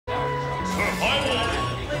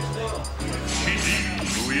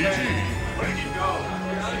Luigi.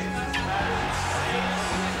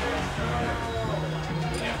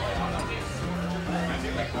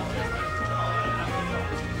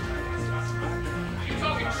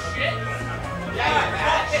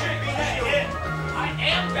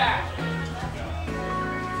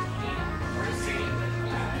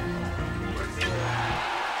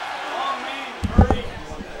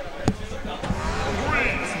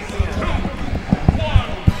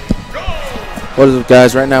 What is up,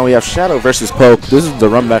 guys? Right now we have Shadow versus Poke. This is the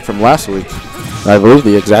run back from last week. I believe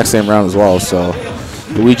the exact same round as well. So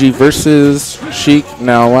Luigi versus Sheik.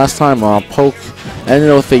 Now last time Poke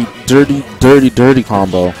ended with a dirty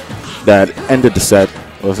combo that ended the set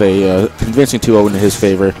with a convincing 2-0 in his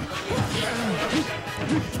favor.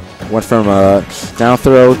 Went from down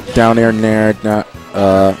throw, down air, nair,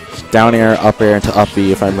 down air, up air into up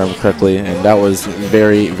B, if I remember correctly, and that was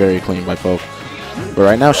very clean by Poke. But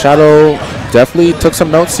right now, Shadow definitely took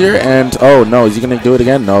some notes here, and oh no, is he going to do it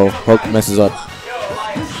again? No, Poke messes up.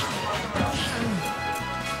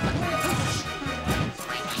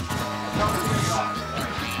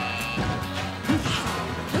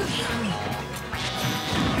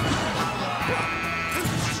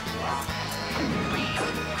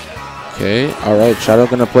 Okay, alright, Shadow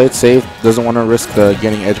going to play it safe, doesn't want to risk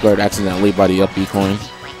getting edge guard accidentally by the up B coin.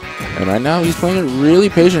 And right now, he's playing it really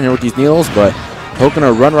patient here with these needles, but Poke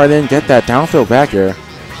gonna run right in, get that down throw back here.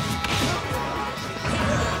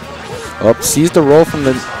 Oh, sees the roll from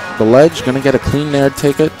the ledge, gonna get a clean nair,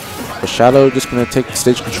 take it. But Shadow just gonna take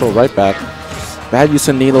stage control right back. Bad use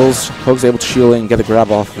of needles, Poke's able to shield it and get a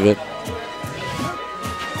grab off of it.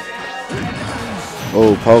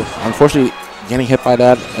 Oh, Poke, unfortunately getting hit by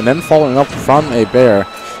that, and then following up from a bear.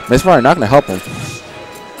 Misfire not gonna help him.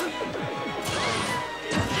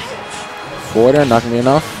 Forward air, not gonna be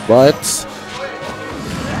enough, but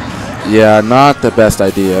yeah, not the best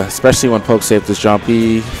idea, especially when Poke saved his jump.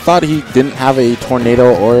 He thought he didn't have a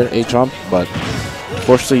tornado or a jump, but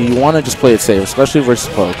unfortunately you want to just play it safe, especially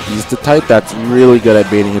versus Poke. He's the type that's really good at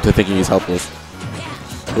baiting into thinking he's helpless.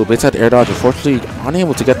 Oh, baits at air dodge, unfortunately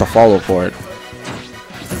unable to get the follow for it.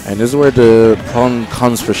 And this is where the problem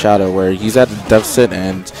comes for Shadow, where he's at a deficit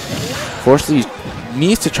and unfortunately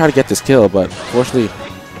needs to try to get this kill, but unfortunately,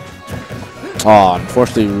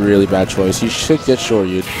 really bad choice. He should get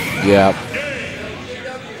shoryu'd. Yeah.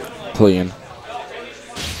 Clean.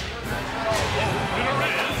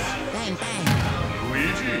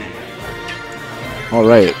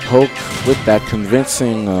 Alright, Poke with that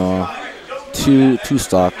convincing two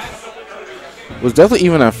stock. Was definitely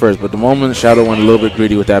even at first, but the moment Shadow went a little bit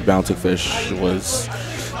greedy with that bouncing fish was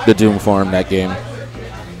the doom for him that game.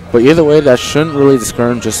 But either way, that shouldn't really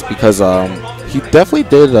discourage him, just because he definitely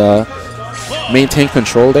did maintain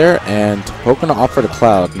control there, and Poke gonna opt for the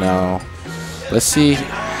cloud. Now let's see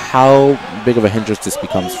how big of a hindrance this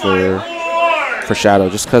becomes for Shadow,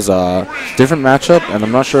 just because different matchup, and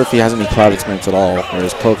I'm not sure if he has any cloud experience at all,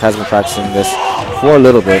 whereas Poke has been practicing this for a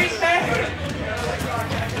little bit.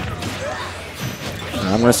 And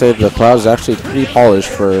I'm gonna say the cloud is actually pretty polished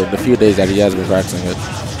for the few days that he has been practicing it.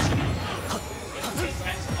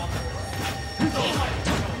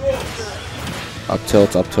 Up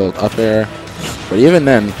tilt, up air. But even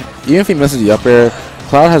then, even if he misses the up air,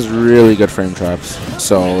 Cloud has really good frame traps.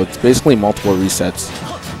 So it's basically multiple resets.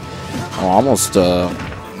 Oh, almost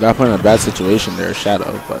got put in a bad situation there,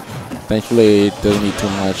 Shadow. But thankfully, it doesn't need too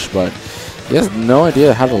much. But he has no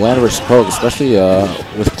idea how to land versus Poke, especially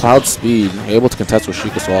with Cloud's speed, able to contest with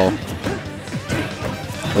Sheik as well.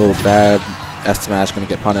 A little bad S smash, gonna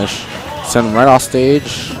get punished. Send him right off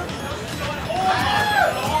stage.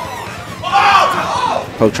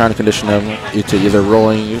 Poke trying to condition him into either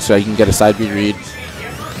rolling so he can get a side B read.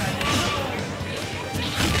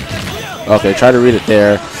 Okay, try to read it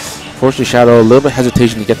there. Fortunately, Shadow, a little bit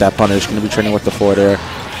hesitation to get that punish. Going to be training with the forward air.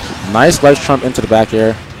 Nice life trump into the back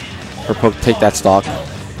air for Poke to take that stock.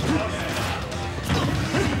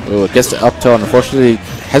 Oh, it gets the up tilt, and unfortunately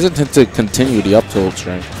hesitant to continue the up tilt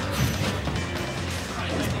string.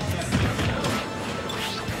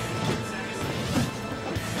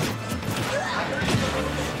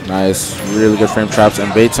 Nice, really good frame traps,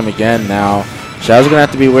 and baits him again now. Shadow's gonna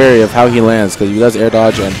have to be wary of how he lands, because he does air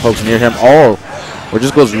dodge and Poke's near him. Oh, or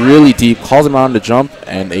just goes really deep, calls him out on the jump,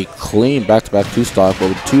 and a clean back-to-back two stock, but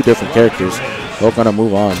with two different characters. Poke gonna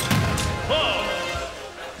move on.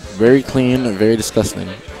 Very clean, very disgusting.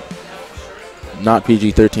 Not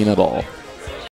PG-13 at all.